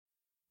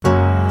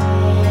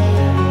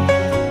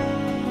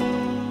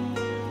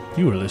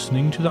You are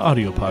listening to the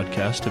audio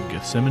podcast of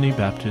Gethsemane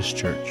Baptist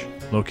Church,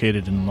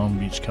 located in Long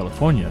Beach,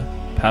 California,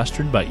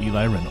 pastored by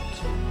Eli Reynolds.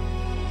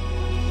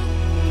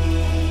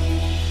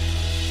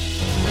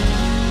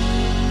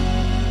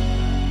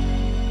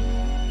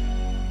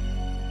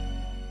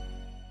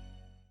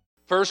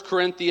 First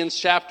Corinthians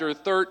chapter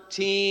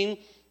 13.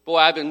 Boy,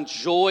 I've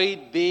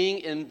enjoyed being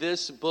in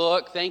this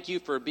book. Thank you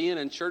for being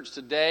in church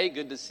today.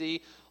 Good to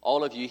see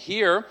all of you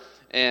here.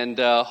 And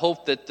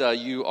hope that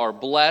you are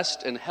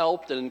blessed and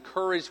helped and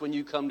encouraged when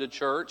you come to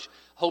church.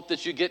 Hope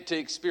that you get to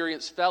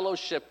experience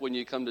fellowship when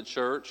you come to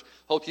church.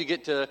 Hope you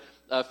get to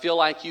feel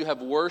like you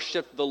have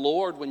worshiped the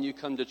Lord when you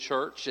come to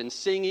church, and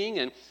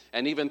singing,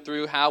 and even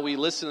through how we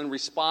listen and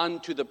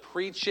respond to the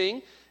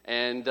preaching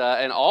and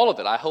all of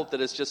it. I hope that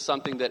it's just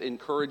something that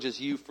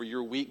encourages you for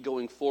your week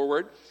going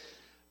forward.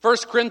 1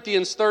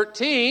 Corinthians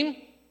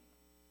 13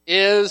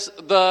 is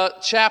the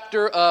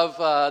chapter of,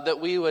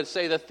 that we would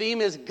say the theme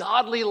is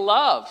godly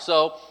love.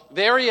 So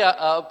very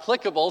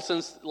applicable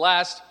since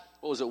last,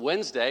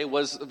 Wednesday,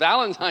 was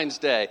Valentine's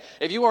Day.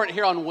 If you weren't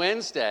here on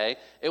Wednesday,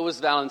 it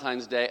was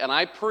Valentine's Day, and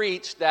I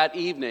preached that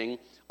evening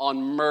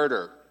on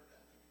murder.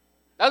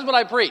 That's what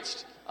I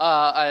preached.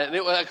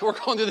 We're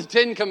going through the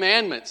 10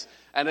 Commandments,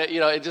 and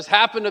it just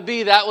happened to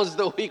be that was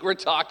the week we're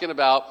talking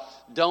about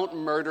don't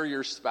murder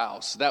your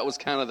spouse. That was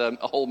kind of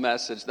the whole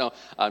message. No,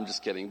 I'm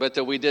just kidding.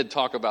 But we did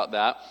talk about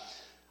that.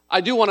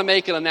 I do want to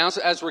make an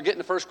announcement as we're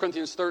getting to 1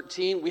 Corinthians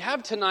 13. We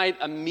have tonight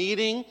a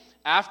meeting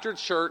after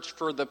church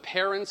for the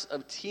parents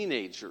of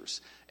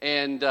teenagers.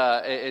 And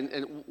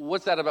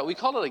what's that about? We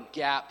call it a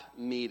gap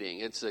meeting.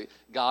 It's a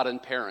God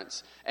and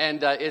parents.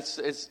 And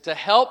it's to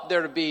help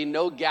there to be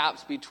no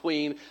gaps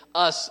between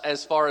us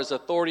as far as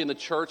authority in the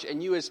church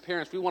and you as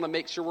parents. We want to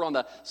make sure we're on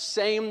the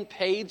same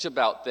page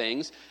about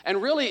things.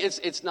 And really,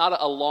 it's not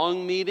a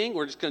long meeting.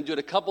 We're just going to do it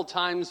a couple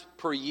times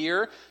per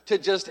year to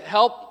just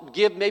help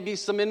give maybe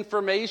some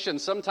information.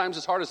 Sometimes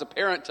it's hard as a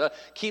parent to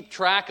keep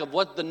track of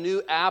what the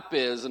new app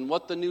is and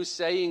what the new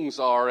sayings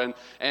are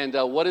and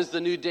what is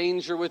the new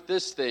danger with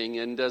this thing.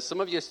 And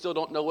some of you still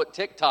don't know what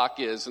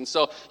TikTok is. And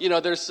so,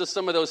 there's just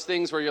some of those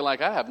things where you're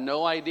like, I have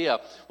no idea.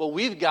 Well,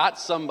 we've got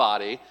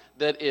somebody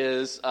that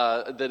is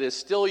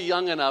still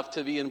young enough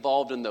to be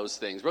involved in those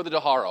things. Brother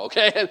Daharo,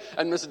 okay?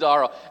 And Miss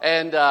Daharo.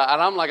 And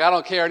I'm like, I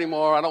don't care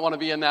anymore. I don't want to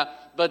be in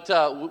that.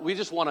 But we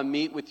just want to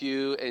meet with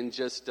you and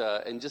just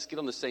get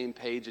on the same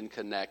page and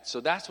connect. So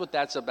that's what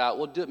that's about.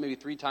 We'll do it maybe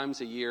 3 times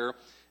a year.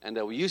 And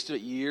we used to do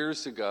it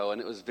years ago, and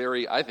it was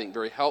very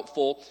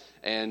helpful.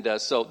 And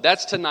so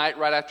that's tonight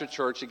right after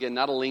church. Again,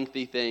 not a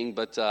lengthy thing,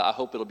 but I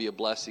hope it'll be a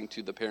blessing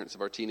to the parents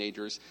of our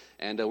teenagers.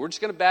 And we're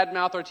just going to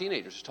badmouth our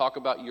teenagers. Just talk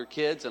about your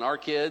kids and our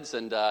kids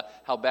and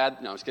how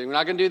bad. No, I'm just kidding. We're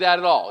not going to do that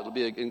at all. It'll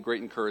be a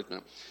great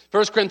encouragement.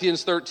 1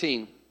 Corinthians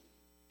 13.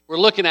 We're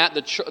looking at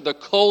the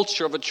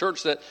culture of a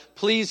church that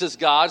pleases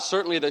God.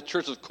 Certainly the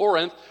church of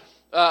Corinth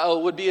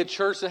would be a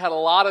church that had a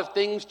lot of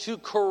things to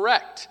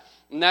correct.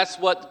 And that's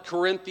what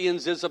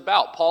Corinthians is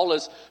about. Paul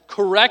is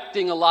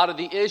correcting a lot of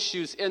the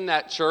issues in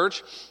that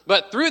church.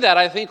 But through that,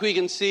 I think we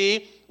can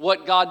see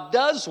what God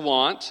does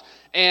want.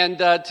 And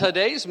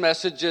today's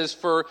message is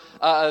for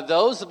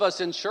those of us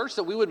in church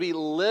that we would be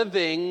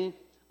living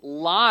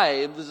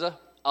lives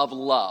of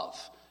love.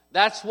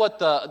 That's what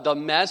the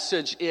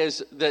message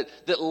is,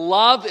 that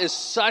love is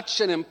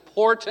such an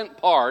important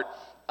part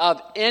of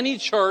any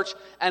church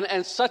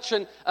and such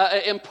an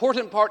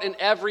important part in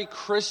every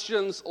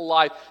Christian's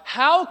life.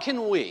 How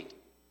can we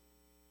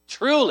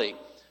truly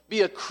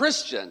be a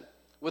Christian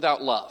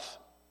without love?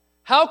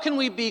 How can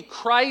we be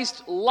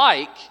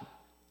Christ-like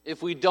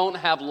if we don't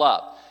have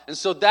love? And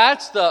so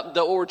that's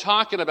what we're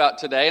talking about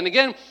today. And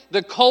again,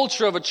 the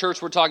culture of a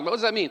church we're talking about. What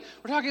does that mean?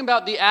 We're talking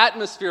about the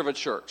atmosphere of a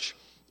church,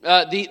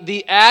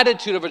 the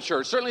attitude of a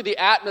church. Certainly the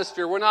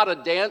atmosphere. We're not a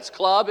dance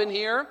club in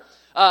here.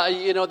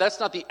 That's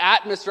not the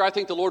atmosphere I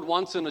think the Lord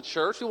wants in a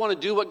church. We want to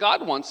do what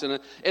God wants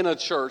in a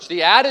church.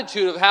 The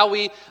attitude of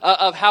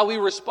how we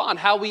respond,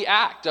 how we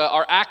act,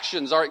 our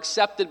actions, our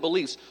accepted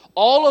beliefs.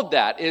 All of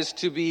that is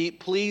to be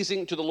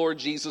pleasing to the Lord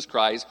Jesus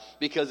Christ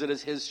because it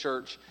is His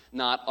church,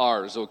 not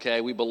ours, okay?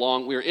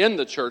 We're in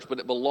the church, but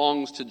it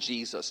belongs to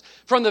Jesus.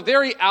 From the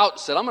very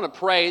outset, I'm going to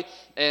pray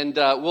and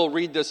we'll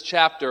read this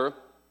chapter.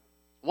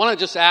 I want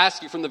to just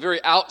ask you from the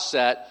very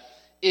outset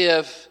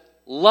if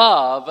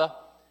love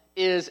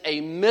is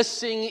a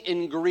missing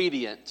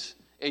ingredient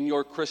in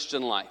your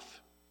Christian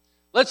life.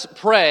 Let's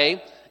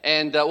pray,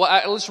 and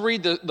let's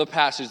read the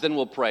passage, then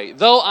we'll pray.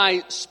 Though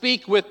I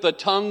speak with the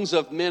tongues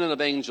of men and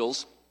of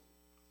angels,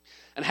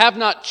 and have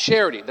not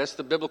charity, that's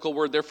the biblical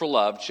word there for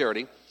love,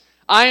 charity,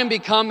 I am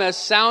become as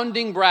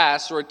sounding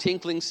brass or a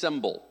tinkling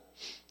cymbal.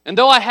 And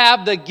though I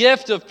have the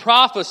gift of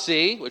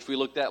prophecy, which we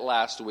looked at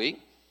last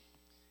week,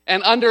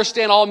 and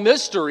understand all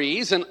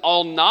mysteries and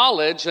all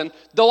knowledge, and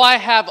though I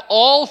have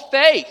all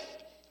faith,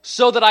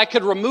 so that I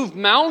could remove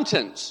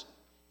mountains,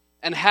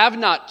 and have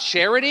not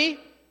charity,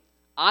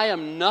 I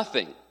am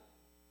nothing.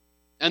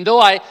 And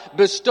though I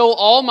bestow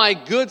all my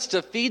goods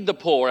to feed the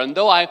poor, and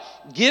though I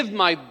give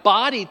my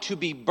body to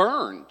be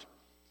burned,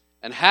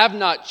 and have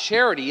not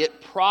charity,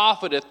 it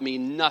profiteth me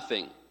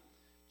nothing.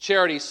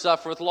 Charity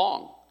suffereth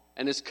long,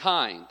 and is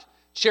kind.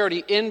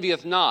 Charity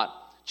envieth not.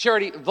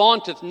 Charity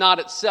vaunteth not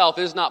itself,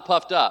 is not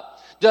puffed up,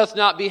 doth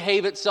not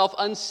behave itself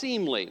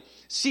unseemly,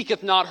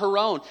 seeketh not her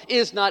own,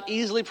 is not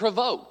easily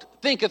provoked,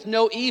 thinketh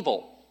no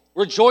evil,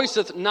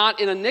 rejoiceth not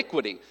in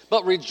iniquity,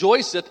 but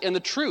rejoiceth in the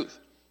truth,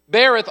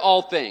 beareth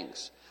all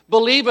things,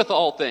 believeth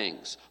all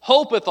things,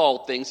 hopeth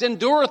all things,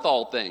 endureth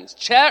all things.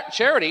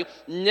 Charity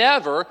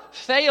never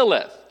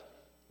faileth.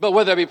 But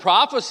whether there be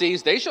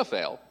prophecies, they shall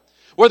fail.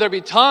 Whether there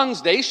be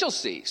tongues, they shall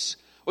cease.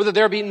 Whether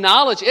there be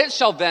knowledge, it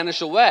shall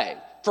vanish away.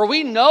 For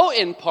we know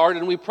in part,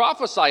 and we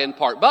prophesy in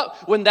part.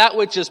 But when that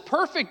which is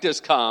perfect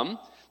is come,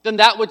 then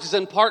that which is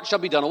in part shall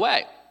be done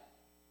away.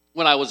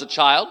 When I was a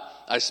child,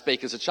 I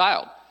spake as a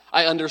child.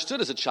 I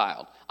understood as a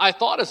child. I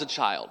thought as a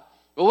child.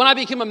 But when I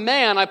became a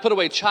man, I put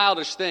away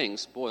childish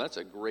things. Boy, that's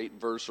a great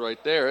verse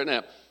right there, isn't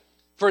it?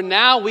 For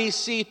now we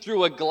see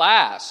through a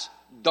glass,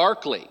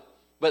 darkly,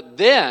 but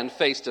then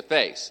face to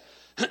face.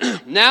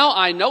 Now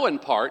I know in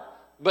part,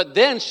 but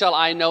then shall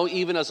I know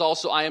even as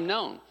also I am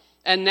known.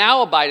 And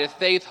now abideth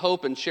faith,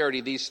 hope, and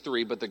charity, these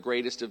three, but the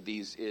greatest of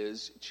these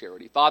is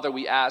charity. Father,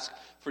 we ask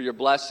for your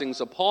blessings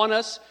upon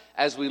us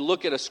as we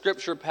look at a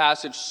scripture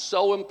passage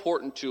so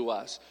important to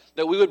us,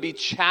 that we would be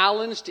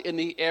challenged in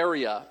the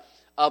area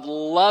of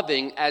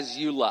loving as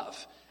you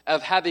love,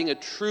 of having a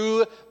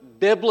true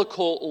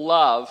biblical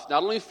love,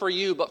 not only for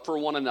you, but for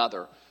one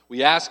another.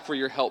 We ask for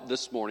your help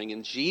this morning.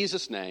 In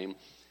Jesus' name,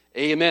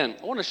 amen.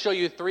 I want to show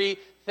you three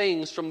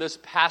things from this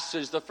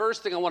passage. The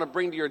first thing I want to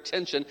bring to your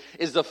attention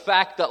is the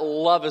fact that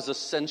love is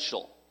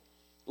essential.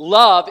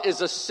 Love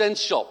is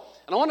essential.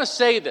 And I want to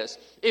say this.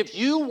 If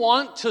you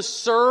want to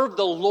serve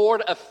the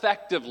Lord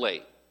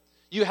effectively,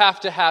 you have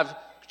to have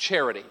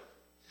charity.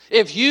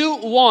 If you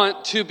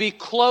want to be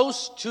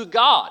close to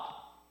God,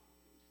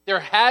 there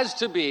has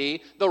to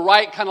be the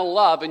right kind of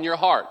love in your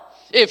heart.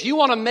 If you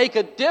want to make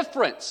a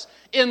difference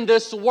in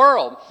this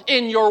world,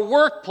 in your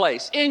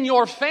workplace, in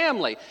your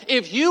family,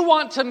 if you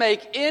want to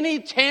make any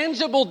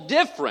tangible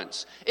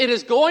difference, it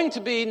is going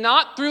to be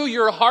not through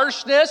your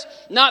harshness,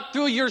 not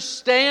through your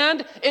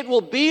stand, it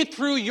will be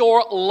through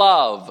your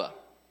love.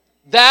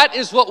 That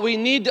is what we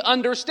need to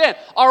understand.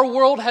 Our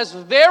world has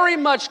very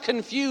much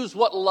confused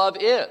what love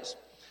is.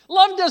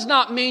 Love does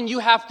not mean you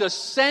have to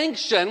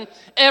sanction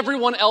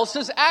everyone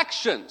else's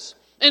actions.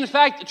 In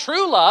fact,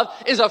 true love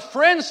is a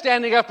friend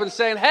standing up and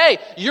saying, hey,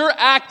 you're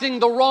acting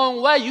the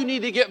wrong way. You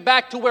need to get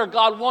back to where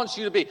God wants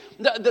you to be.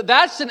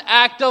 That's an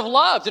act of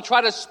love, to try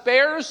to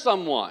spare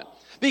someone.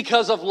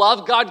 Because of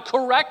love, God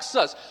corrects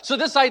us. So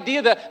this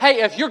idea that,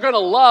 hey, if you're going to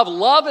love,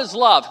 love is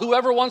love.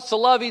 Whoever wants to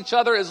love each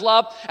other is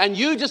love. And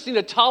you just need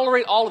to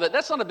tolerate all of it.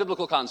 That's not a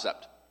biblical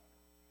concept.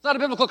 It's not a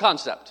biblical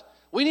concept.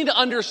 We need to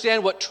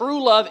understand what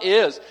true love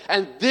is.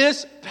 And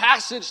this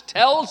passage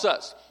tells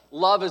us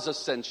love is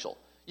essential.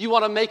 You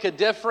want to make a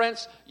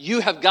difference? You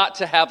have got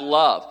to have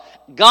love.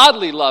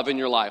 Godly love in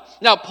your life.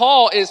 Now,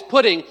 Paul is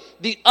putting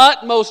the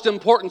utmost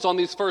importance on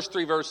these first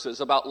three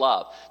verses about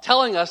love,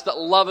 telling us that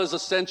love is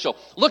essential.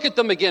 Look at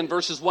them again,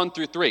 verses 1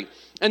 through 3.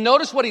 And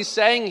notice what he's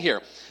saying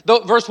here.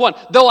 Verse 1,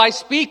 though I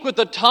speak with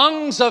the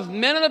tongues of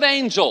men and of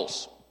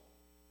angels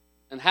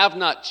and have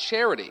not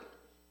charity,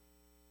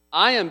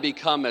 I am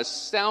become as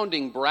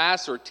sounding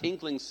brass or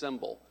tinkling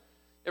cymbal.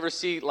 Ever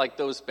see like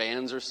those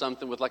bands or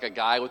something with like a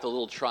guy with a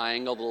little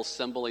triangle, a little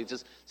symbol, he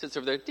just sits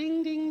over there,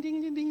 ding, ding, ding,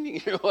 ding, ding,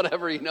 ding, or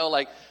whatever,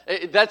 like,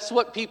 that's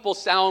what people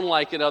sound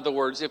like, in other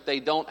words, if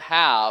they don't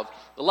have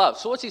the love.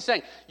 So what's he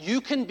saying?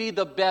 You can be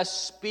the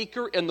best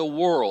speaker in the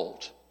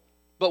world,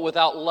 but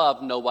without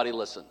love, nobody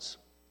listens.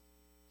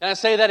 Can I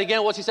say that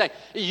again? What's he saying?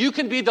 You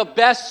can be the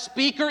best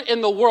speaker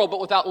in the world,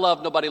 but without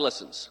love, nobody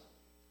listens.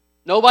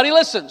 Nobody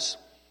listens.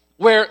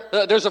 Where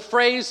there's a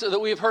phrase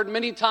that we've heard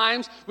many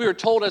times, we were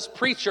told as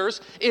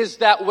preachers, is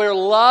that where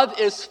love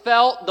is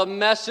felt, the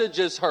message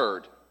is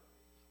heard.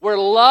 Where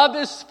love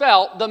is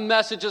felt, the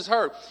message is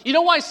heard. You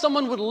know why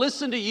someone would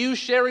listen to you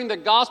sharing the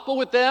gospel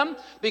with them?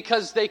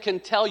 Because they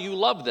can tell you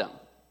love them.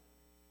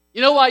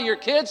 You know why your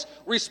kids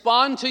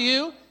respond to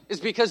you?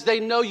 Is because they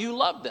know you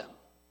love them.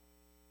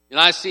 And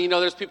I see,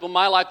 there's people in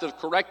my life that have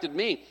corrected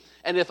me.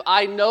 And if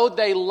I know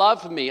they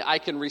love me, I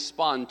can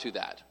respond to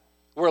that.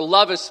 Where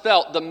love is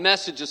felt, the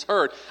message is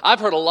heard. I've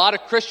heard a lot of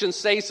Christians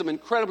say some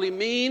incredibly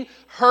mean,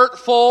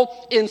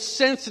 hurtful,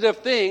 insensitive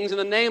things in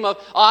the name of,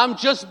 I'm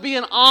just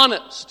being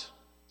honest.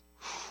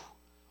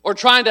 Or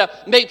trying to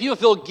make people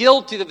feel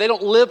guilty that they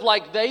don't live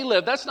like they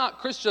live. That's not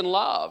Christian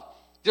love.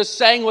 Just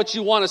saying what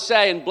you want to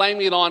say and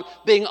blaming it on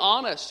being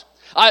honest.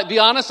 Be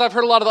honest, I've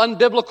heard a lot of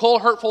unbiblical,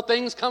 hurtful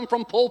things come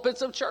from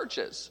pulpits of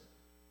churches.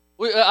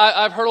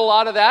 I've heard a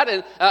lot of that,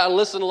 and I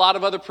listen to a lot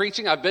of other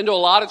preaching. I've been to a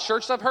lot of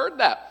churches, I've heard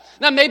that.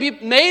 Now, maybe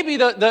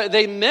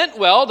they meant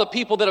well, the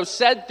people that have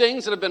said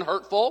things that have been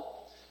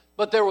hurtful,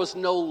 but there was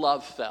no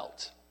love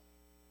felt.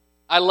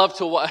 I love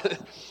to watch,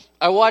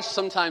 I watch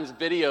sometimes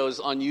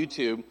videos on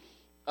YouTube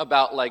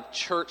about like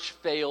church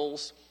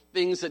fails,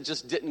 things that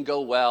just didn't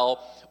go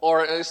well,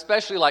 or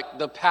especially like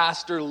the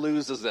pastor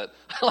loses it.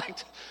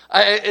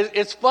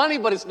 It's funny,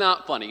 but it's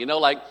not funny. You know,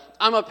 like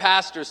I'm a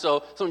pastor,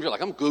 so some of you are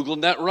like, I'm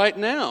Googling that right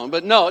now.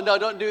 But no,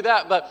 don't do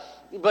that. But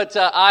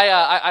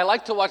I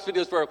like to watch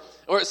videos where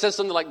it says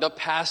something like the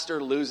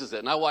pastor loses it.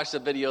 And I watched a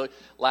video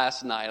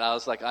last night. I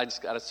was like, I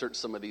just got to search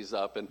some of these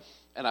up.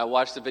 And I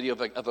watched a video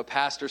of a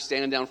pastor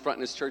standing down front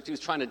in his church. He was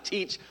trying to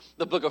teach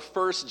the book of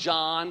 1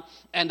 John.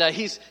 And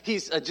he's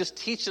just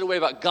teaching away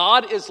about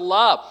God is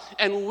love.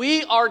 And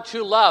we are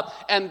to love.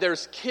 And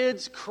there's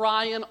kids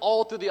crying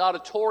all through the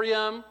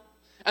auditorium.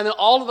 And then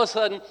all of a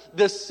sudden,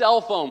 this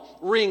cell phone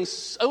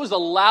rings. It was the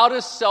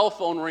loudest cell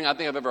phone ring I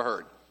think I've ever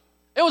heard.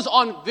 It was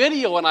on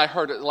video and I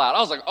heard it loud.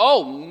 I was like,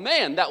 oh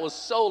man, that was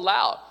so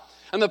loud.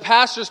 And the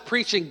pastor's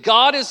preaching,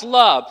 God is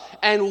love.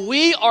 And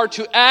we are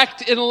to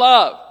act in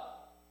love.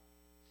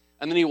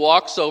 And then he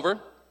walks over.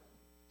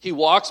 He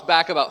walks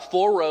back about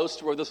 4 rows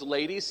to where this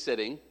lady's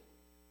sitting.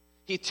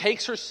 He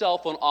takes her cell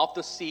phone off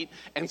the seat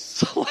and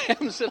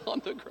slams it on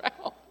the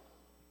ground.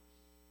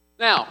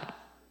 Now,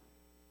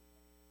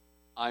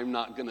 I'm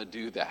not going to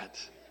do that.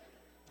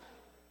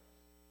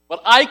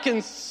 But I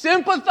can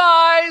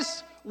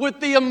sympathize with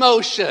the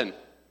emotion. If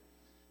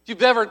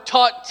you've ever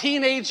taught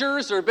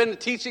teenagers or been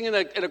teaching in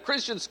a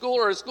Christian school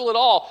or a school at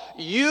all,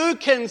 you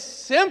can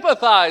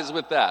sympathize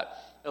with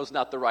that. That was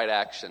not the right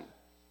action.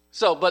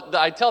 But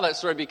I tell that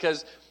story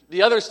because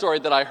the other story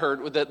that I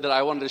heard that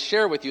I wanted to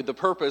share with you, the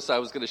purpose I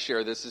was going to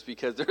share this is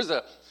because there's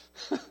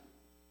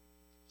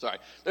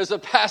a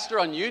pastor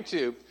on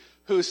YouTube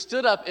who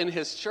stood up in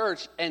his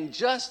church and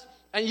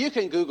you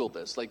can Google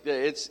this, like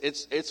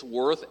it's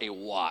worth a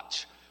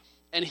watch.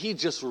 And he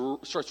just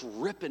starts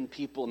ripping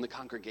people in the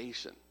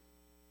congregation.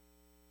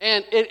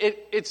 And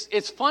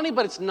it's funny,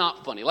 but it's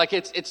not funny. Like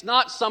it's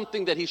not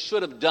something that he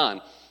should have done.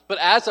 But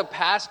as a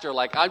pastor,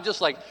 like I'm just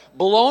like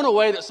blown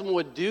away that someone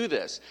would do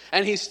this.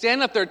 And he's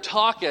standing up there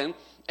talking,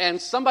 and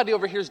somebody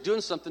over here is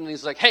doing something, and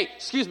he's like, hey,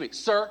 excuse me,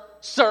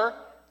 sir,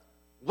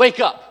 wake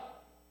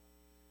up.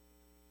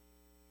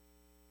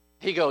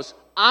 He goes,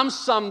 I'm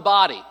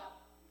somebody.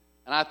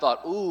 And I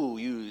thought, ooh,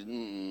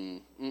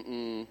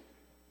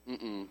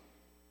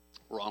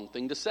 wrong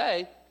thing to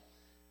say.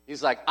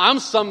 He's like, I'm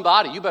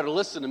somebody. You better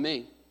listen to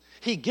me.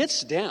 He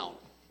gets down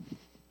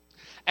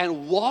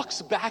and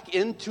walks back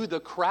into the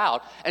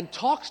crowd and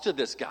talks to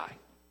this guy.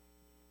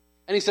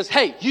 And he says,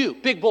 hey, you,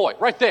 big boy,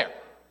 right there.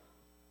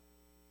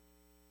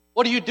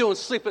 What are you doing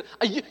sleeping?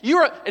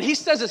 And he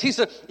says this, he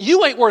said,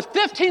 you ain't worth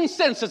 15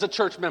 cents as a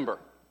church member.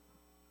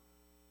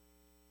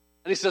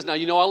 And he says, now,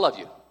 you know I love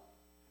you.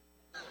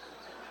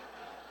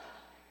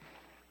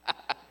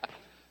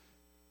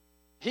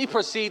 He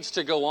proceeds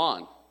to go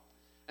on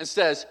and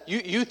says,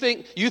 you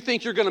think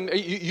you're going to,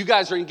 you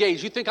guys are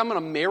engaged. You think I'm going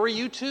to marry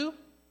you two?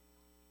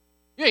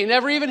 You ain't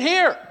never even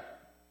here.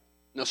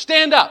 No,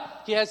 stand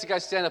up. He has the guy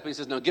stand up and he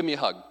says, no, give me a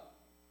hug.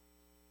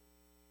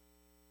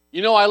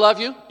 You know I love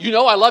you? You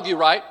know I love you,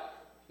 right?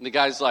 And the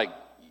guy's like,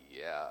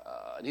 yeah.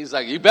 And he's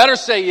like, you better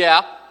say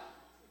yeah.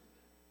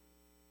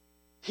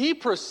 He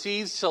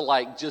proceeds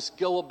to just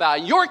go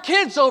about, your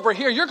kids over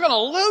here, you're going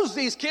to lose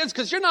these kids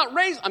because you're not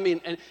raised.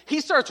 And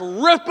he starts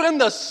ripping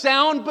the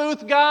sound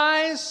booth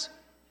guys.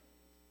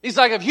 He's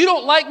like, if you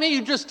don't like me,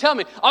 you just tell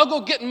me. I'll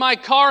go get in my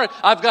car and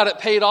I've got it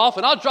paid off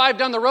and I'll drive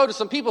down the road to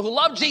some people who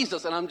love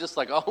Jesus. And I'm just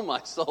like, oh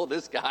my soul,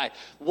 this guy.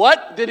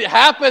 What did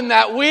happen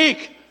that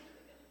week?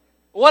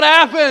 What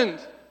happened?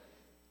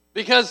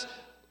 Because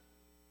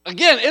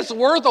again, it's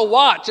worth a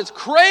watch. It's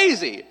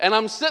crazy. And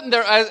I'm sitting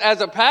there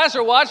as a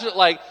pastor watching it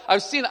like,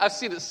 I've seen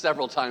it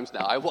several times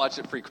now. I watch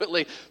it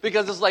frequently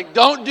because it's like,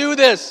 don't do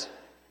this.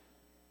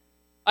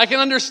 I can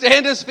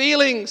understand his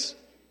feelings.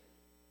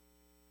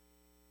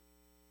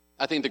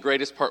 I think the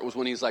greatest part was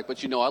when he's like,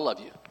 but you know I love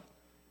you.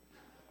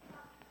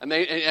 And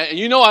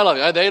you know I love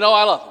you. They know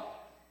I love them.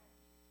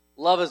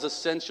 Love is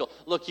essential.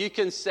 Look, you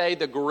can say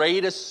the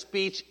greatest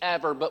speech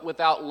ever, but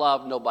without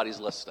love, nobody's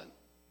listening.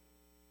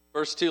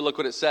 Verse 2, look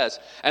what it says.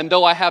 And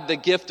though I have the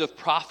gift of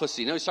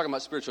prophecy. Now he's talking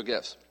about spiritual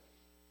gifts.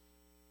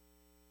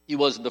 He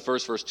was in the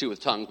first verse 2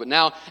 with tongues. But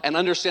now, and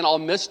understand all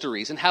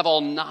mysteries and have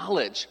all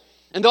knowledge.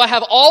 And though I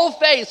have all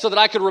faith so that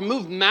I could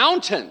remove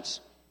mountains.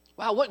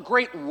 Wow, what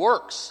great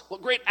works.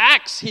 What great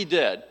acts he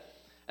did.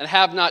 And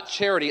have not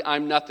charity,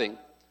 I'm nothing.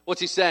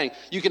 What's he saying?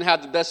 You can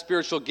have the best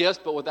spiritual gifts,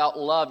 but without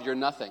love, you're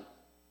nothing.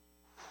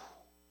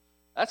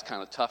 That's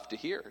kind of tough to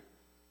hear.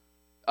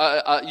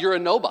 You're a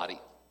nobody.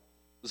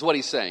 Is what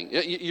he's saying.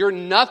 You're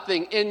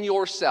nothing in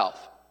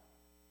yourself.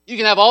 You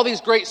can have all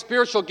these great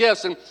spiritual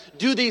gifts and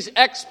do these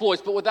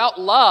exploits, but without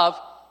love,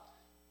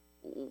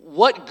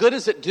 what good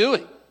is it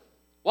doing?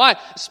 Why?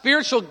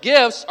 Spiritual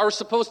gifts are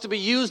supposed to be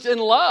used in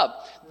love.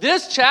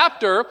 This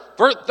chapter,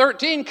 verse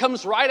 13,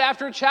 comes right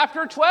after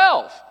chapter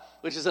 12,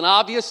 which is an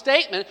obvious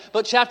statement,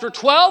 but chapter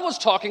 12 was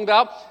talking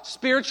about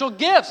spiritual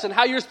gifts and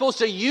how you're supposed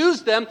to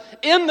use them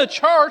in the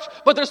church,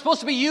 but they're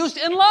supposed to be used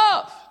in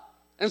love.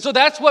 And so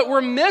that's what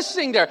we're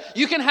missing there.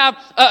 You can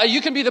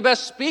be the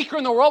best speaker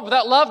in the world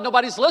without love,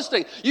 nobody's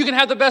listening. You can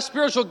have the best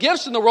spiritual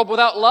gifts in the world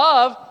without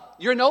love,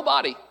 you're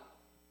nobody.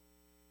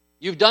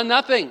 You've done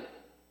nothing.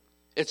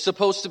 It's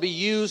supposed to be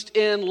used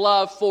in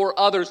love for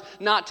others,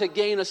 not to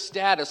gain a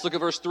status. Look at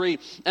verse 3.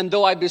 And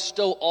though I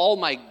bestow all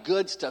my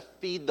goods to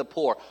feed the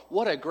poor.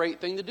 What a great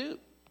thing to do.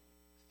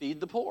 Feed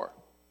the poor.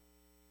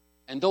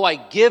 And though I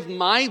give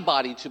my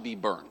body to be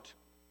burned,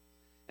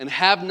 and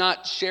have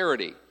not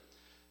charity,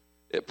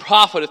 it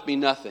profiteth me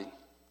nothing.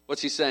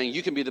 What's he saying?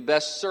 You can be the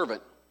best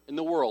servant in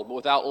the world, but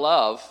without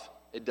love,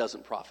 it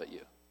doesn't profit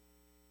you.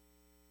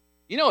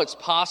 You know it's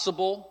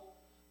possible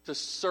to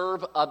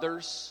serve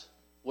others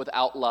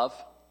without love.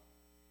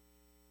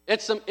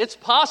 It's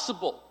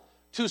possible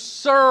to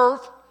serve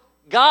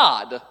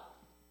God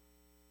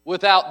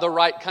without the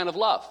right kind of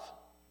love.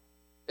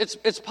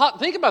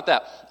 Think about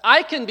that.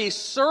 I can be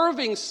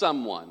serving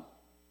someone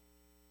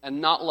and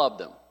not love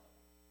them,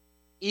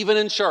 even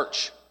in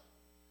church.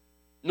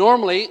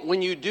 Normally,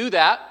 when you do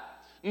that,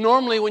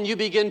 when you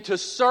begin to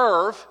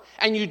serve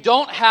and you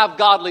don't have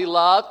godly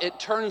love, it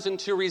turns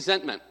into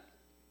resentment.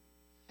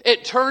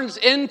 It turns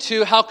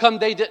into, how come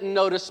they didn't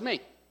notice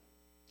me?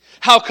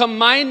 How come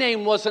my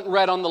name wasn't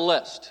read on the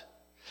list?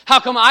 How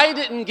come I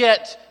didn't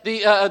get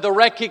the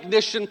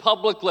recognition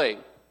publicly?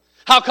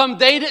 How come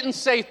they didn't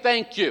say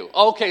thank you?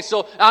 Okay,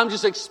 so I'm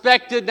just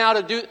expected now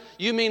to do.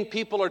 You mean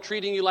people are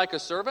treating you like a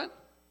servant?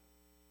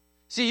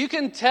 See, you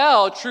can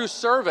tell a true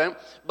servant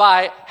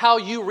by how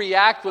you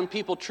react when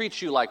people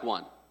treat you like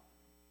one.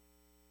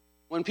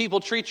 When people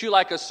treat you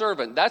like a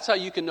servant, that's how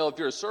you can know if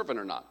you're a servant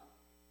or not.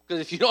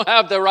 Because if you don't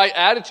have the right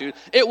attitude,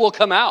 it will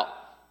come out.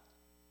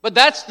 But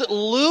that's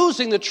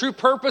losing the true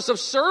purpose of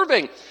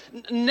serving.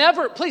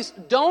 Please,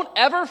 don't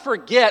ever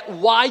forget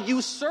why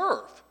you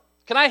serve.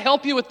 Can I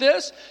help you with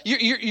this?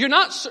 You're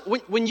not,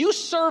 when you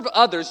serve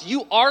others,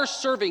 you are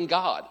serving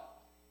God.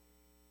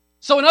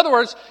 So in other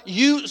words,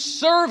 you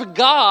serve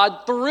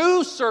God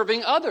through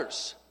serving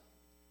others.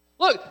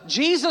 Look,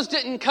 Jesus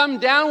didn't come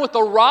down with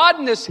a rod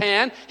in his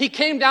hand. He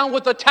came down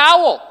with a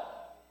towel.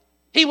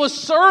 He was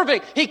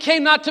serving. He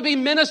came not to be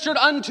ministered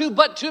unto,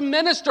 but to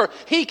minister.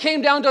 He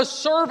came down to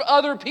serve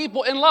other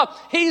people in love.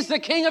 He's the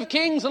King of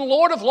Kings and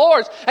Lord of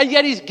Lords. And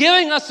yet he's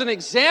giving us an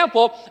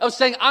example of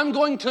saying, I'm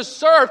going to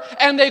serve.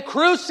 And they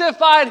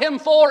crucified him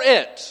for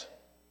it.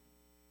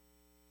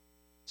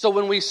 So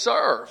when we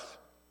serve,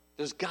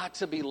 there's got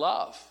to be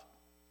love.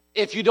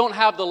 If you don't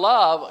have the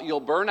love,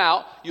 you'll burn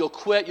out, you'll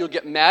quit, you'll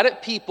get mad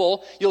at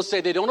people, you'll say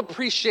they don't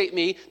appreciate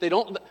me,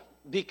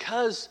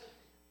 because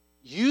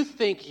you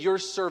think you're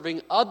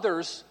serving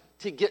others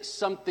to get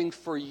something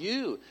for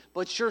you,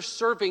 but you're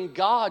serving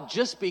God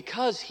just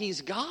because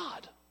he's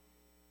God.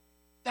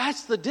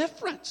 That's the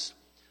difference.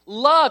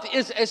 Love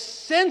is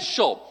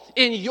essential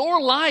in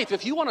your life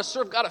if you want to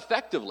serve God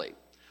effectively.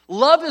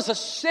 Love is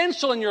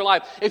essential in your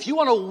life if you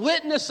want to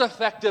witness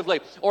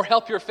effectively or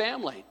help your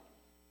family.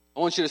 I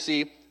want you to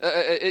see,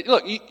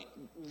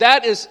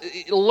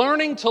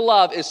 learning to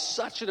love is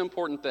such an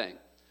important thing.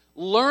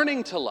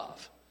 Learning to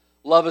love.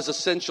 Love is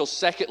essential.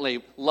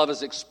 Secondly, love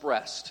is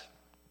expressed.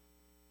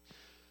 I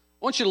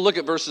want you to look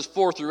at verses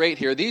 4 through 8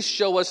 here. These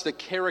show us the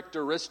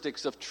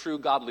characteristics of true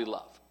godly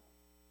love.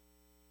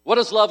 What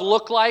does love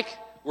look like?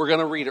 We're going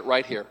to read it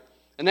right here.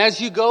 And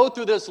as you go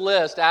through this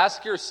list,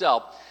 ask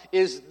yourself,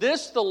 is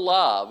this the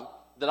love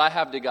that I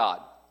have to God?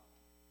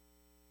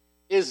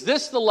 Is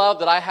this the love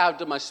that I have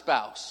to my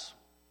spouse?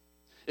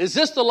 Is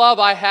this the love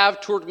I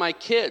have toward my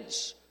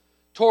kids,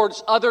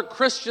 towards other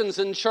Christians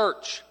in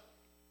church,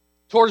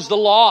 towards the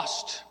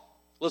lost?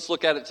 Let's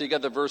look at it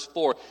together. Verse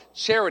 4,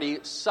 charity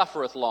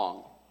suffereth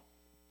long.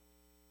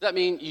 Does that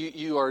mean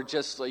you are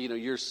just,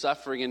 you're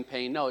suffering in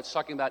pain? No, it's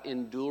talking about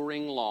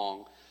enduring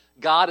long.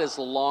 God is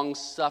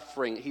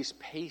long-suffering. He's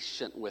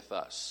patient with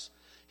us.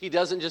 He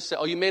doesn't just say,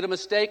 you made a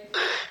mistake?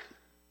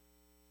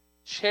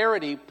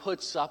 Charity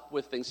puts up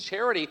with things.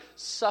 Charity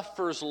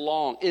suffers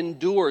long,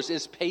 endures,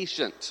 is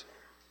patient,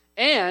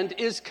 and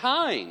is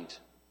kind.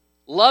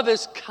 Love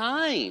is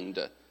kind.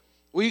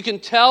 Well, you can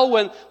tell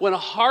when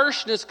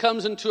harshness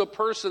comes into a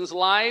person's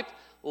life,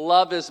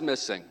 love is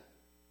missing.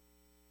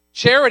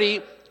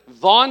 Charity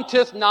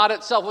vaunteth not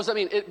itself. What does that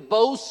mean? It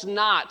boasts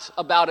not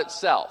about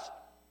itself.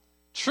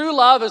 True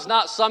love is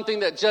not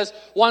something that just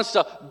wants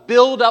to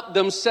build up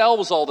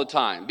themselves all the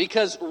time,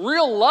 because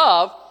real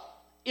love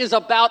is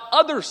about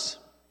others.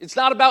 It's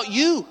not about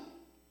you.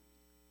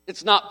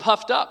 It's not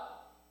puffed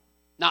up,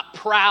 not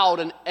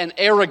proud and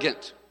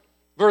arrogant.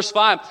 Verse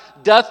 5,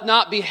 doth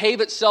not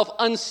behave itself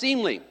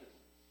unseemly.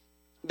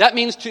 That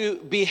means to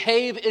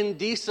behave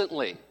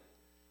indecently.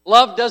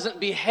 Love doesn't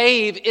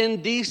behave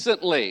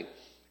indecently.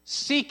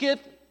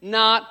 Seeketh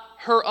not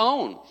her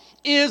own.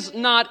 Is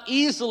not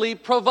easily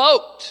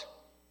provoked.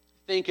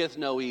 Thinketh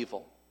no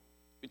evil.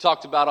 We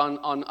talked about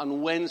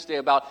on Wednesday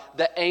about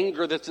the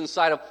anger that's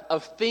inside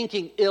of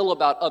thinking ill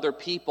about other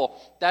people.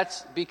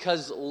 That's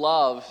because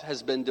love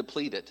has been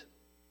depleted.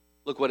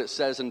 Look what it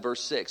says in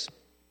verse 6.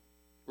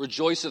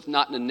 Rejoiceth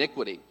not in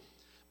iniquity,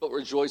 but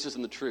rejoiceth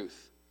in the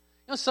truth.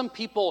 Some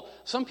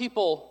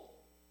people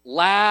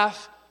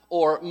laugh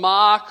or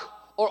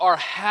mock or are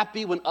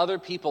happy when other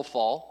people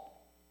fall.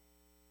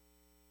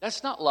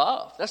 That's not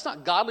love. That's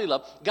not godly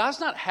love. God's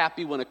not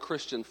happy when a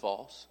Christian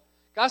falls.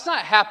 God's not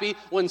happy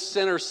when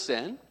sinners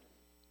sin,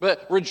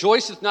 but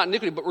rejoiceth not in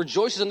iniquity, but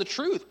rejoices in the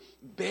truth.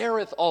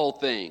 Beareth all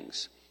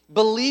things,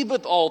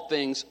 believeth all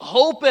things,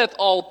 hopeth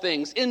all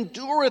things,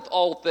 endureth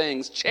all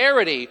things.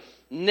 Charity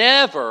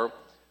never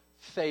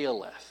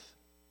faileth.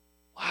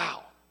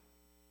 Wow.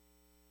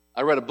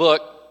 I read a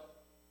book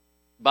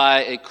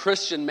by a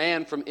Christian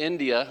man from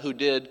India who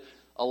did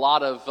a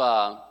lot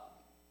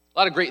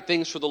of great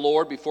things for the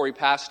Lord before he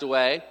passed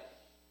away.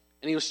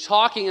 And he was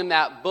talking in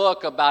that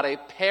book about a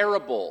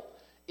parable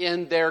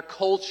in their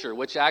culture,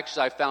 which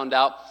actually I found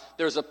out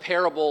there's a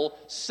parable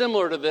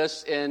similar to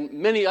this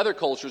in many other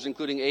cultures,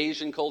 including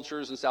Asian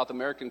cultures and South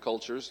American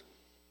cultures.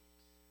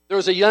 There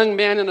was a young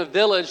man in a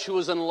village who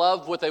was in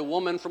love with a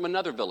woman from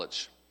another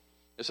village.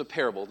 It's a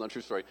parable, not a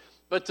true story.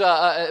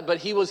 But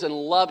he was in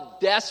love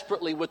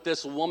desperately with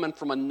this woman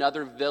from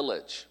another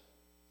village.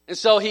 And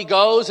so he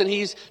goes and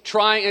he's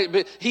trying,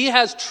 but he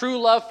has true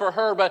love for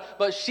her,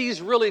 but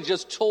she's really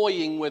just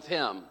toying with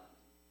him.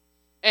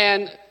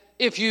 And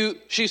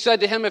she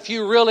said to him, if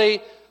you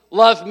really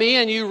love me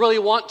and you really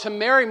want to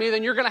marry me,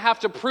 then you're going to have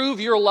to prove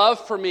your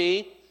love for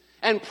me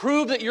and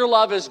prove that your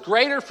love is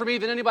greater for me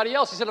than anybody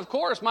else. He said, of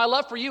course, my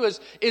love for you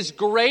is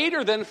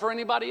greater than for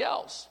anybody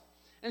else.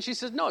 And she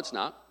says, no, it's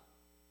not.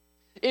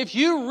 If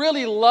you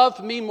really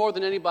love me more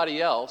than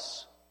anybody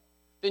else,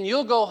 then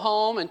you'll go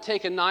home and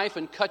take a knife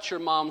and cut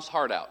your mom's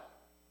heart out.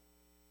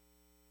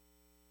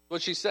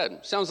 What she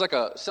said. Sounds like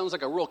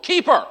a real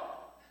keeper.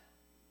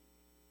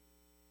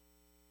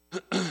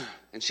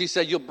 And she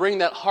said, you'll bring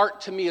that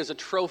heart to me as a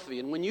trophy.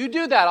 And when you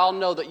do that, I'll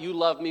know that you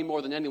love me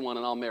more than anyone,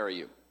 and I'll marry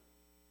you.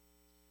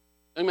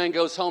 The man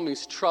goes home.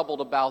 He's troubled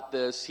about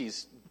this.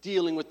 He's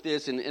dealing with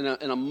this. And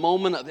in a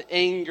moment of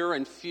anger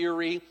and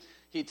fury,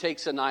 he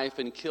takes a knife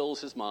and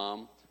kills his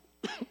mom,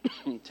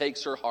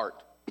 takes her heart,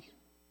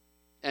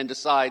 and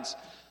decides,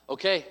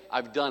 okay,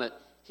 I've done it.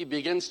 He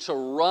begins to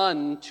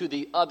run to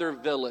the other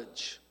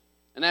village.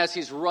 And as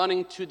he's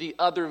running to the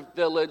other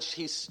village,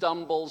 he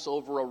stumbles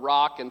over a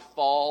rock and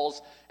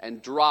falls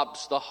and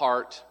drops the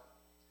heart.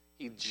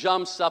 He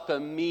jumps up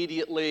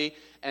immediately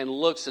and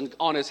looks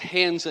on his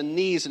hands and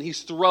knees, and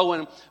he's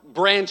throwing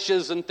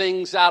branches and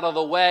things out of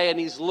the way, and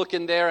he's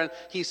looking there, and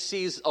he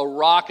sees a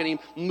rock, and he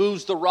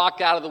moves the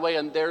rock out of the way,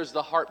 and there's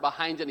the heart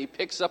behind it, and he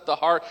picks up the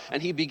heart,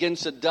 and he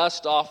begins to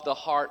dust off the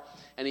heart,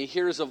 and he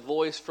hears a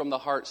voice from the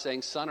heart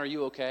saying, son, are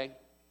you okay?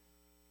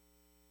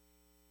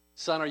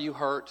 Son, are you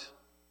hurt?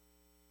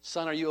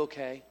 Son, are you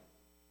okay?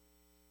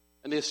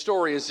 And the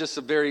story is just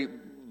a very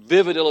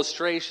vivid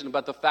illustration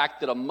about the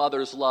fact that a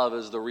mother's love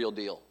is the real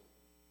deal.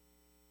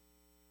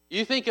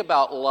 You think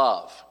about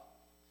love.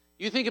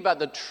 You think about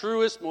the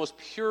truest, most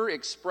pure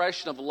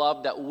expression of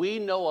love that we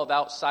know of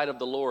outside of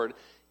the Lord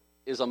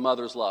is a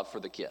mother's love for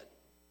the kid.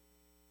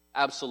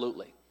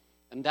 Absolutely.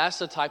 And that's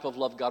the type of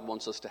love God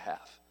wants us to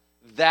have.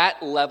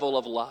 That level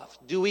of love.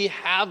 Do we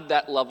have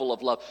that level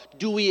of love?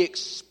 Do we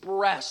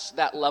express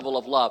that level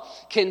of love?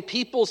 Can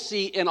people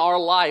see in our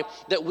life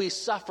that we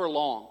suffer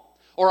long?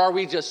 Or are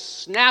we just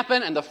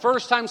snapping and the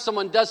first time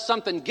someone does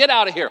something, get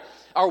out of here?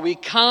 Are we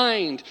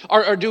kind?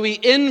 Or do we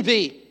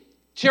envy?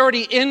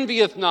 Charity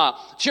envieth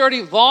not.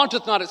 Charity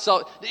vaunteth not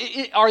itself.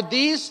 Are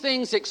these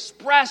things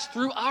expressed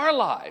through our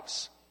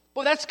lives?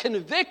 Well, that's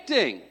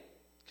convicting.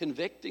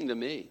 Convicting to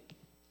me.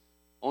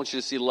 I want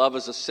you to see love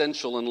is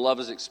essential and love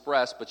is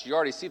expressed, but you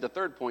already see the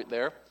third point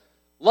there.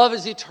 Love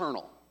is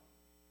eternal.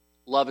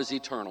 Love is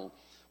eternal.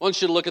 I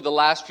want you to look at the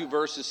last few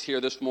verses here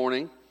this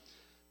morning.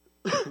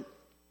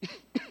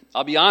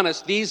 I'll be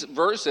honest, these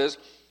verses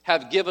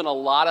have given a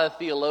lot of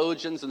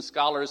theologians and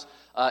scholars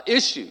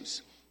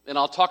issues. And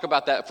I'll talk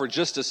about that for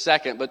just a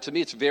second, but to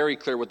me it's very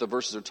clear what the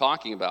verses are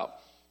talking about.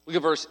 Look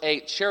at verse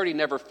 8. Charity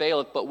never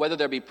faileth, but whether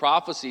there be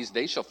prophecies,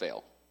 they shall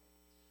fail.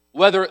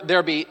 Whether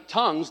there be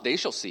tongues, they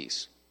shall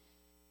cease.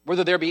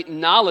 Whether there be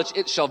knowledge,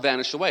 it shall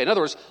vanish away. In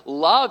other words,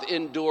 love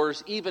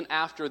endures even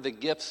after the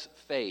gifts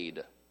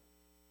fade.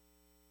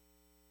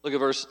 Look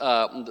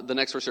at the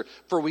next verse here.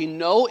 For we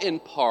know in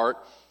part,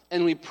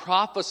 and we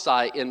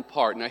prophesy in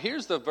part. Now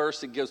here's the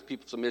verse that gives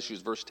people some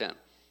issues, verse 10.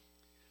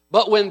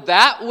 But when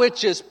that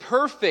which is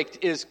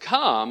perfect is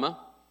come,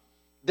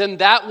 then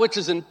that which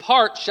is in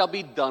part shall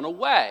be done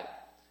away.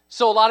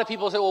 So a lot of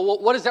people say, well,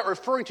 what is that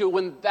referring to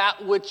when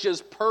that which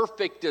is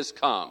perfect is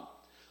come?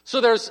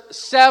 So there's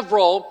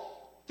several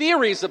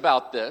theories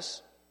about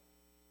this.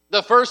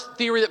 The first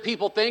theory that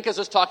people think is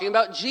just talking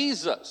about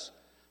Jesus.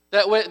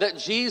 That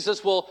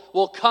Jesus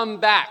will come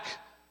back.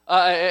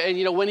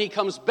 And when he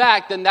comes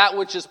back, then that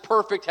which is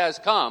perfect has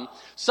come.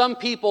 Some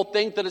people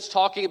think that it's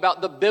talking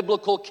about the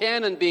biblical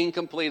canon being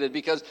completed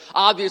because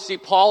obviously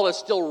Paul is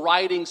still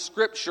writing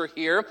scripture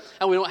here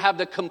and we don't have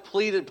the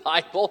completed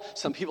Bible.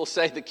 Some people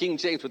say the King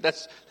James, but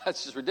that's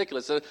just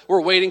ridiculous.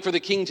 We're waiting for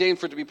the King James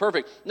for it to be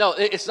perfect. No,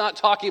 it's not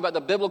talking about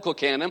the biblical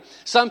canon.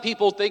 Some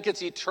people think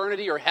it's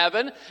eternity or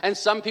heaven, and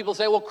some people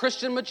say, well,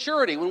 Christian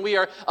maturity, when we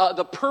are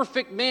the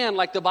perfect man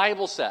like the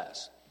Bible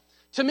says.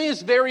 To me,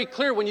 it's very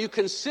clear when you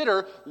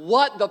consider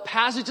what the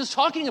passage is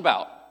talking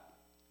about.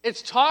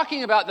 It's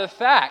talking about the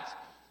fact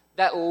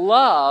that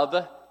love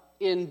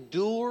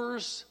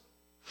endures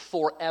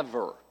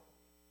forever.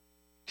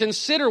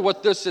 Consider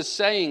what this is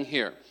saying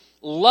here.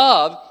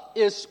 Love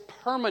is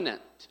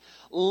permanent.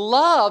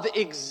 Love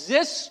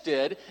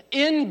existed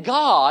in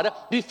God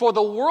before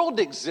the world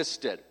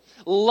existed.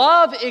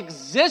 Love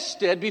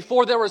existed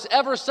before there was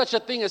ever such a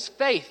thing as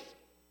faith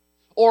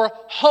or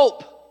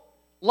hope.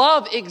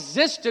 Love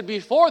existed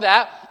before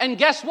that, and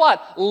guess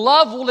what?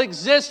 Love will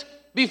exist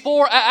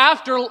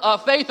after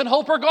faith and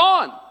hope are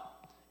gone.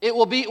 We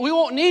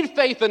won't need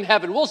faith in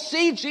heaven. We'll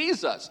see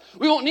Jesus.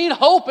 We won't need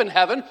hope in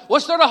heaven.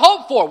 What's there to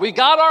hope for? We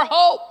got our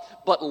hope.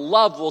 But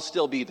love will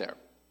still be there.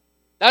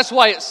 That's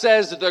why it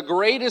says that the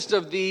greatest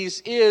of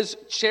these is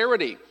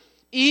charity.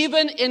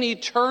 Even in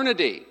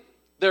eternity,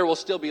 there will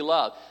still be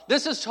love.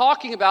 This is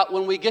talking about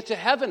when we get to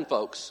heaven,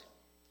 folks.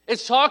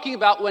 It's talking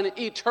about when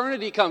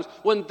eternity comes,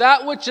 when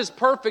that which is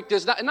perfect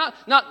is not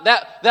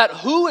that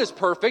who is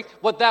perfect,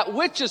 but that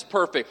which is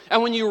perfect.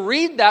 And when you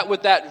read that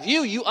with that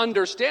view, you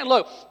understand,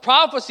 look,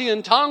 prophecy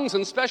and tongues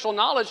and special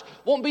knowledge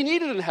won't be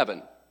needed in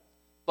heaven,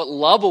 but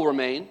love will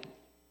remain.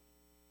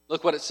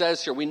 Look what it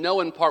says here. We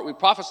know in part, we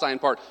prophesy in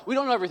part. We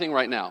don't know everything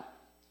right now.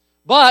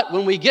 But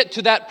when we get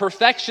to that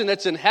perfection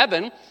that's in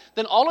heaven,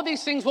 then all of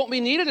these things won't be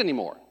needed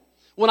anymore.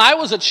 When I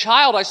was a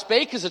child, I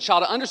spake as a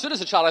child, I understood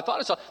as a child, I thought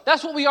as a child.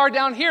 That's what we are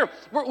down here.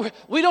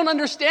 We don't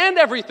understand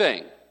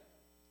everything.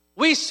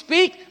 We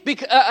speak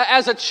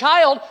as a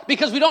child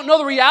because we don't know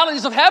the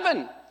realities of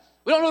heaven.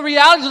 We don't know the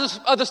realities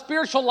of the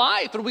spiritual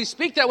life, and we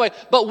speak that way.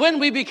 But when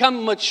we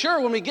become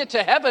mature, when we get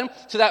to heaven,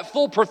 to that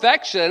full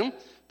perfection,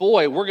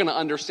 boy, we're going to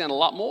understand a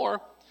lot more.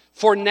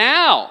 For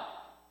now,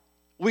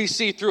 we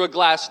see through a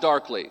glass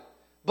darkly.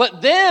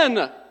 But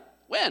then,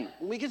 when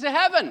we get to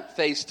heaven,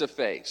 face to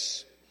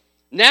face.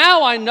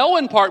 Now I know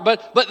in part,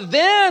 but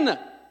then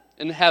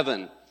in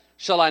heaven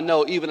shall I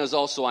know, even as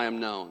also I am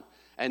known.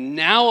 And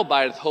now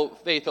abideth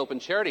hope, faith, hope,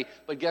 and charity.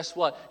 But guess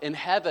what? In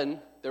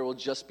heaven, there will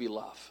just be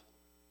love.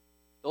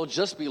 There will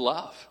just be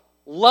love.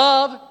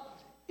 Love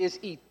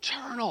is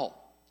eternal.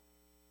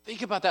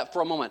 Think about that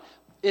for a moment.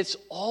 It's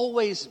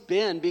always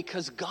been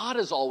because God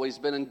has always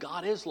been, and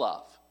God is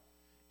love.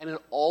 And it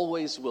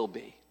always will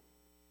be.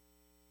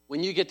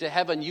 When you get to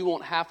heaven, you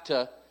won't have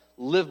to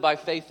live by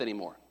faith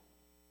anymore.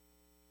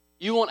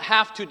 You won't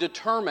have to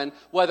determine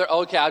whether,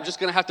 okay, I'm just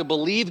going to have to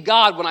believe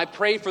God when I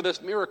pray for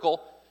this miracle.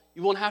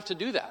 You won't have to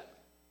do that.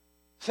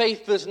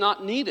 Faith is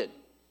not needed.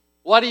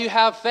 Why do you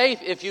have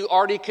faith if you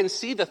already can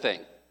see the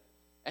thing?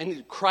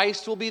 And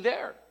Christ will be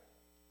there.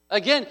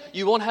 Again,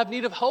 you won't have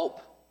need of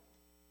hope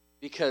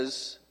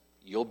because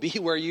you'll be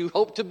where you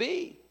hope to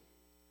be.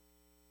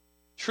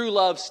 True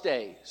love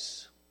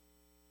stays.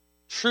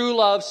 True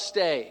love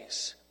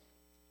stays.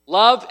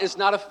 Love is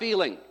not a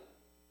feeling.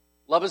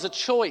 Love is a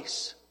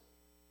choice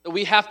that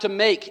we have to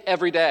make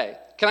every day.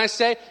 Can I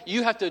say,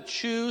 you have to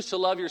choose to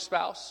love your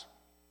spouse?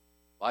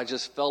 Well, I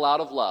just fell out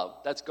of love.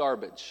 That's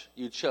garbage.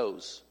 You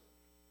chose.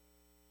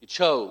 You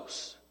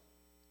chose.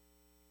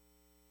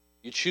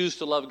 You choose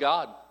to love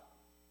God.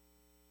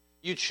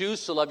 You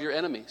choose to love your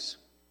enemies.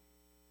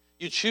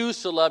 You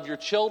choose to love your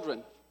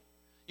children.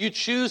 You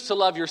choose to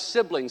love your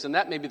siblings, and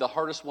that may be the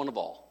hardest one of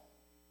all.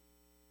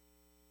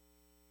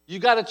 You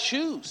got to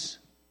choose.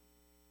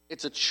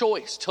 It's a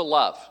choice to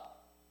love.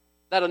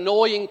 That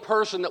annoying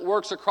person that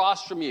works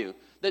across from you,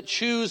 that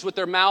chews with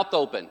their mouth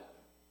open.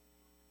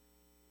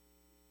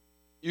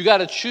 You got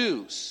to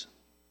choose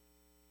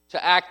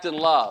to act in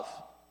love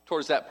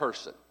towards that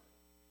person.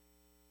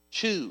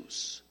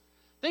 Choose.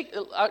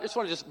 I just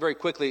want to very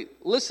quickly,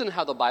 listen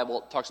how the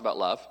Bible talks about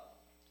love.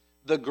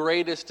 The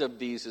greatest of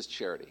these is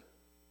charity.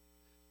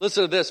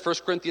 Listen to this, 1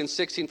 Corinthians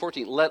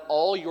 16:14. Let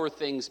all your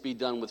things be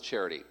done with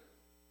charity.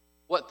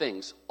 What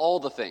things? All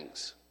the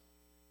things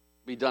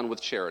be done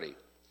with charity.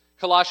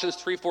 Colossians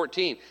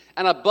 3:14,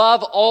 and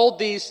above all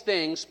these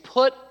things,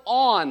 put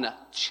on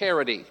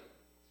charity,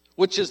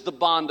 which is the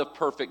bond of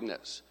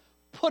perfectness.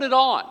 Put it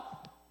on.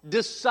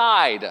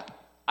 Decide,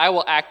 I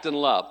will act in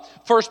love.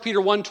 1 Peter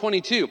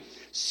 1:22,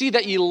 see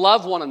that ye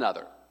love one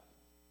another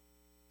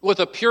with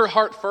a pure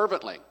heart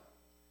fervently.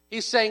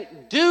 He's saying,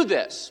 do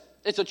this.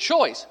 It's a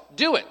choice.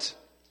 Do it.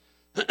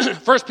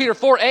 1 Peter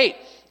 4:8,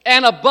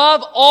 and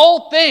above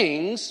all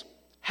things,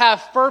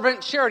 have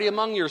fervent charity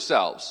among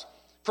yourselves.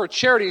 For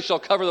charity shall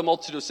cover the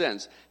multitude of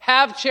sins.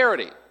 Have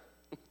charity.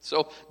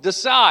 So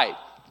decide.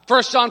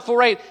 1 John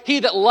 4:8,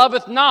 he that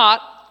loveth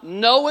not,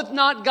 knoweth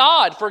not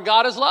God, for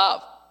God is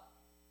love.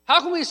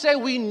 How can we say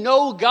we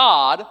know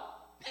God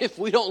if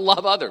we don't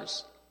love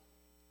others?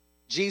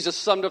 Jesus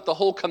summed up the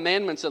whole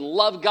commandments and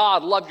love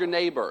God, love your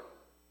neighbor.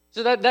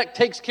 So that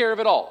takes care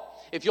of it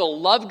all. If you'll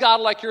love God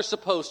like you're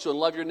supposed to and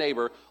love your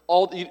neighbor,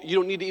 you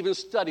don't need to even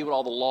study what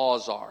all the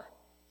laws are.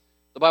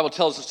 The Bible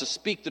tells us to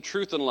speak the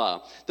truth in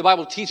love. The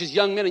Bible teaches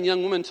young men and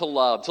young women to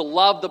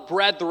love the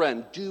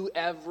brethren. Do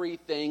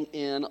everything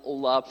in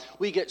love.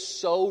 We get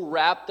so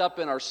wrapped up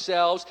in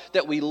ourselves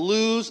that we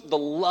lose the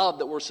love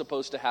that we're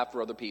supposed to have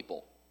for other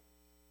people.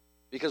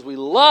 Because we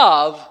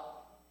love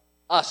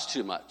us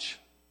too much.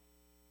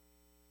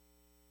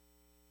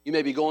 You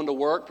may be going to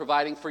work,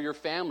 providing for your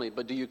family,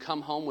 but do you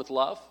come home with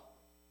love?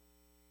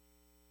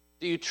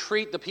 Do you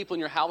treat the people in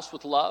your house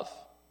with love?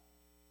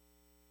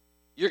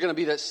 You're going to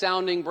be that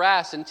sounding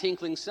brass and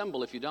tinkling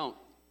cymbal if you don't.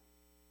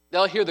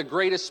 They'll hear the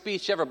greatest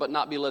speech ever but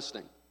not be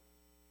listening.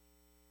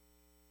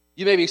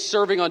 You may be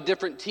serving on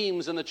different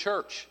teams in the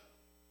church.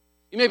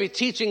 You may be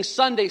teaching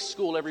Sunday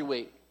school every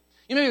week.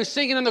 You may be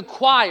singing in the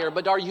choir,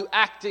 but are you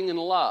acting in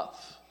love?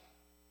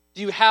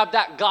 Do you have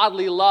that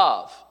godly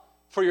love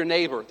for your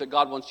neighbor that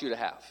God wants you to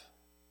have?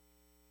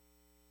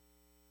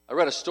 I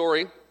read a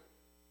story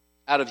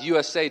out of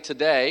USA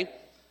Today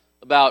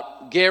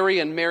about Gary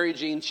and Mary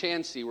Jean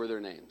Chansey were their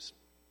names.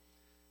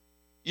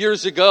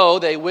 Years ago,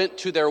 they went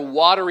to their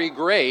watery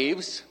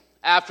graves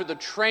after the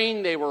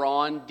train they were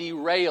on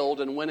derailed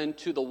and went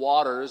into the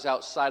waters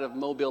outside of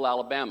Mobile,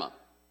 Alabama.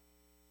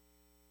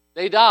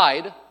 They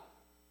died,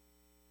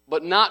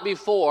 but not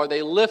before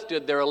they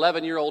lifted their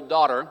 11-year-old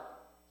daughter,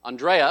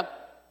 Andrea,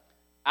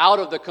 out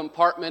of the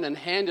compartment and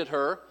handed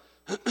her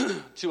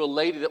to a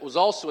lady that was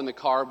also in the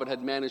car but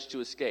had managed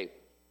to escape.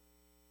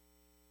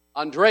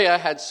 Andrea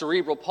had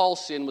cerebral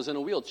palsy and was in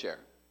a wheelchair.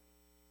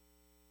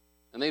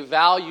 And they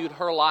valued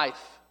her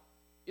life.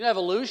 You know,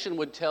 evolution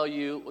would tell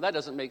you, well, that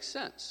doesn't make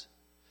sense.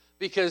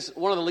 Because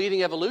one of the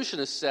leading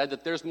evolutionists said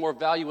that there's more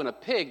value in a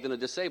pig than a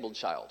disabled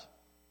child. That's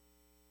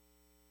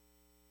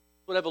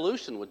what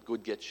evolution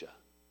would get you.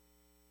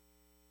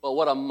 But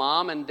what a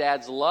mom and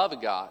dad's love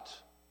got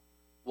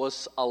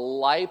was a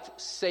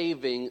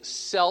life-saving,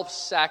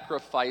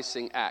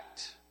 self-sacrificing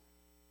act.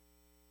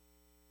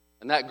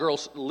 And that girl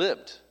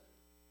lived.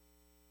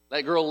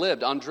 That girl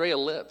lived. Andrea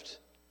lived.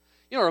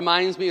 You know, it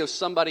reminds me of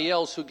somebody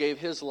else who gave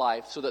his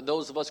life so that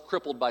those of us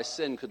crippled by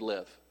sin could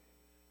live.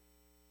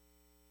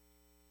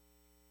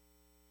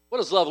 What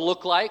does love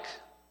look like?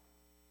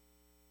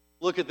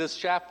 Look at this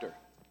chapter.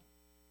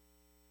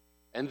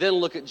 And then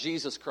look at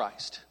Jesus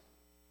Christ.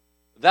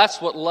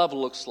 That's what love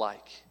looks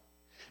like.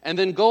 And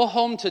then go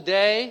home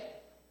today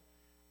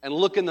and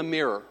look in the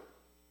mirror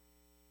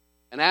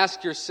and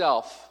ask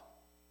yourself,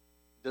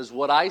 does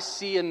what I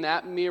see in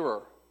that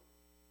mirror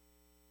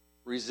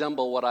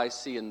resemble what I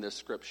see in this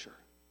scripture?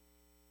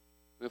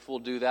 If we'll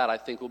do that, I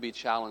think we'll be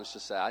challenged to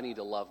say, I need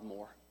to love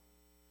more.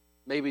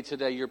 Maybe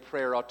today your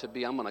prayer ought to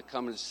be, I'm going to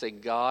come and say,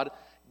 God,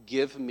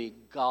 give me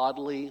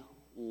godly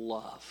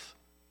love.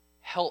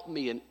 Help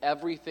me in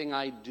everything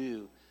I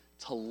do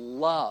to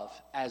love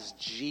as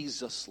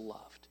Jesus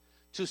loved,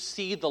 to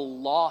see the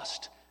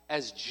lost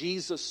as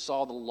Jesus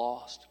saw the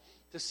lost,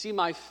 to see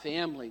my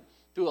family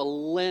through a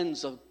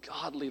lens of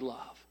godly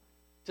love,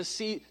 to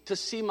see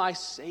my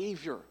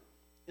Savior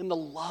in the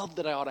love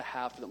that I ought to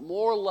have for them.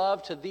 More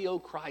love to thee, O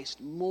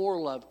Christ, more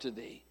love to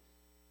thee.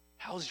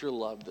 How's your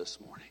love this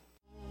morning?